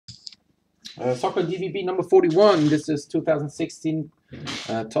Soccer DBB number 41. This is 2016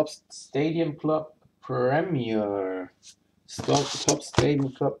 Top Stadium Club Premier. Top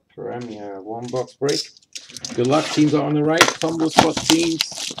Stadium Club Premier. One box break. Good luck. Teams are on the right. Combo spot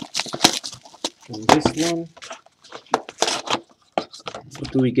teams. And this one.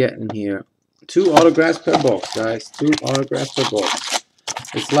 What do we get in here? 2 autographs per box, guys. 2 autographs per box.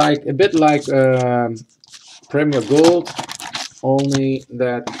 It's like a bit like Premier Gold, only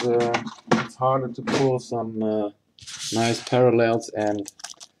that it's harder to pull some nice parallels and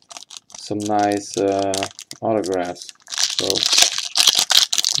some nice autographs. So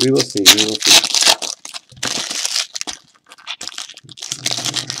we will see. We will see.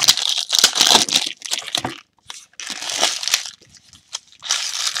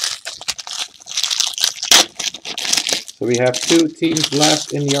 So we have 2 teams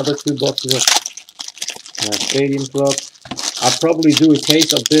left in the other 2 boxes of Stadium Club. I'll probably do a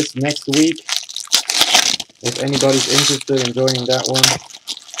case of this next week if anybody's interested in joining that one.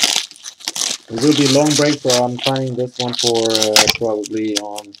 It will be a long break, so I'm planning this one for probably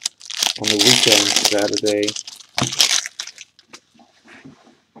on the weekend, Saturday.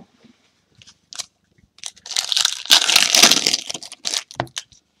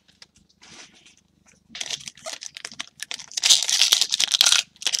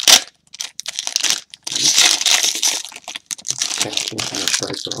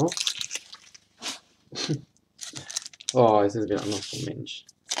 Oh, es ist wieder anders vom Mensch.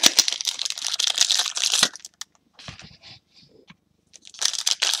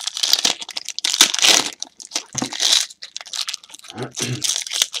 I'm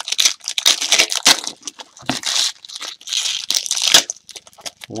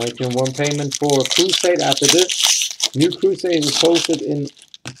waiting one payment for Crusade after this. New Crusade is posted in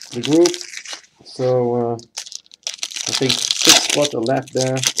the group, so I think 6 spots are left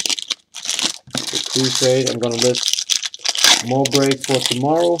there. The Crusade, I'm gonna list more breaks for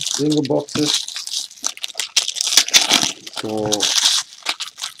tomorrow, single boxes. So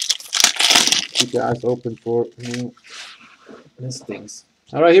keep your eyes open for new listings.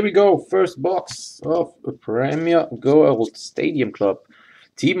 Alright, here we go. First box of Premier Gold Stadium Club.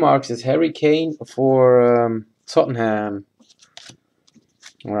 T marks is Harry Kane for Tottenham.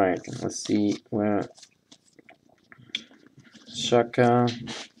 Alright, let's see where Shaka.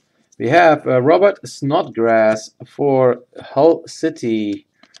 We have Robert Snodgrass for Hull City.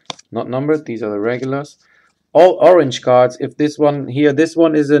 Not numbered, these are the regulars. All orange cards. If this one here, this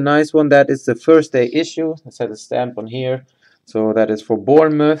one is a nice one. That is the first day issue. Let's have a stamp on here. So that is for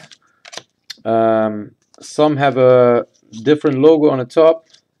Bournemouth. Some have a different logo on the top.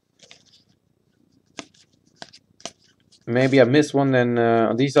 Maybe I missed one. Then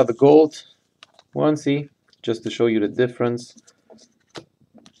these are the gold ones. See, just to show you the difference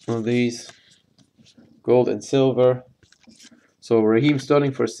of these, gold and silver. So Raheem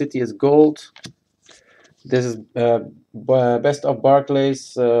Sterling for City is gold. This is best of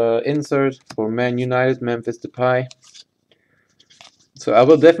Barclays insert for Man United, Memphis Depay. So I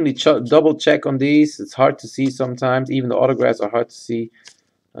will definitely double check on these. It's hard to see sometimes. Even the autographs are hard to see.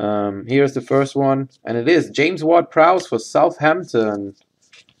 Here's the first one, and it is James Ward-Prowse for Southampton.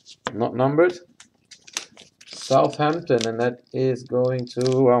 Not numbered. Southampton, and that is going to,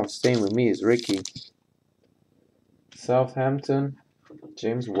 oh, staying with me is Ricky. Southampton,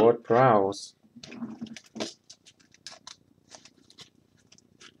 James Ward-Prowse.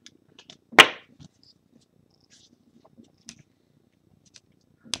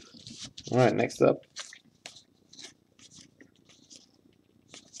 Alright, next up.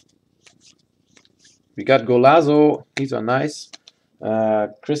 We got Golazo. These are nice.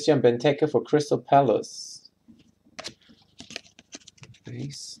 Christian Benteke for Crystal Palace.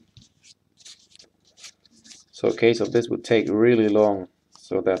 Base. So a case of this would take really long.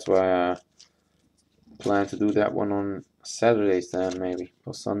 So that's why I plan to do that one on Saturdays then, maybe,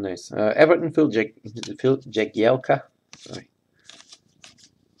 or Sundays. Everton, Phil Jagielka. Sorry.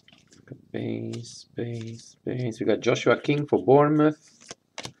 Base. We got Joshua King for Bournemouth.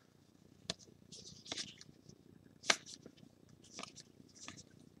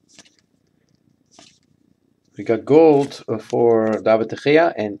 We got gold for David De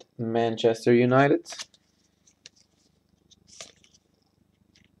Gea and Manchester United.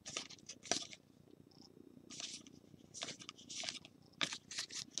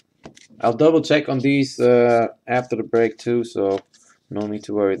 I'll double check on these after the break too, so no need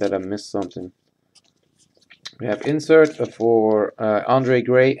to worry that I missed something. We have insert for Andre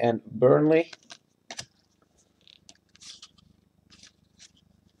Gray and Burnley.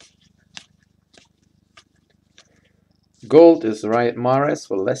 Gold is Riyad Mahrez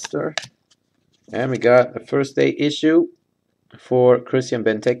for Leicester. And we got a first day issue for Christian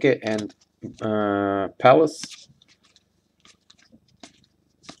Benteke and Palace.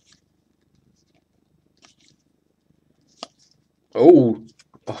 Oh,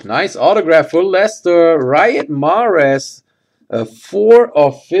 nice autograph for Leicester. Riyad Mahrez, 4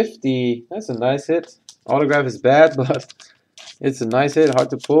 of 50. That's a nice hit. Autograph is bad, but it's a nice hit. Hard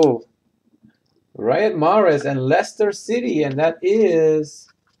to pull. Riyad Mahrez and Leicester City, and that is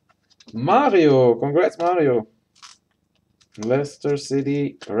Mario. Congrats, Mario. Leicester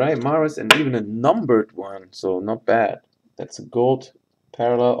City, Riyad Mahrez, and even a numbered one, so not bad. That's a gold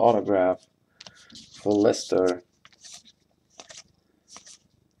parallel autograph for Leicester.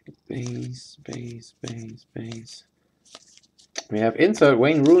 Base. We have insert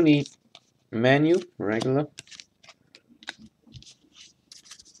Wayne Rooney, Manu, regular.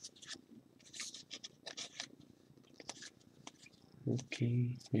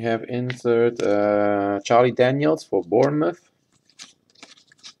 Okay, we have insert Charlie Daniels for Bournemouth.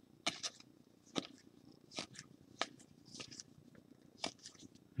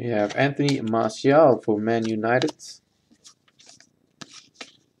 We have Anthony Martial for Man United.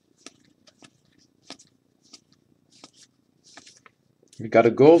 We got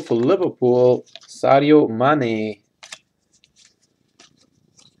a goal for Liverpool, Sadio Mane.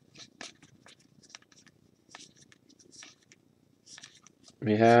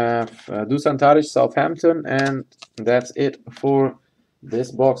 We have Dusan Tadic, Southampton, and that's it for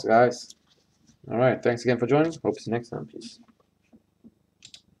this box, guys. All right, thanks again for joining. Hope to see you next time. Peace.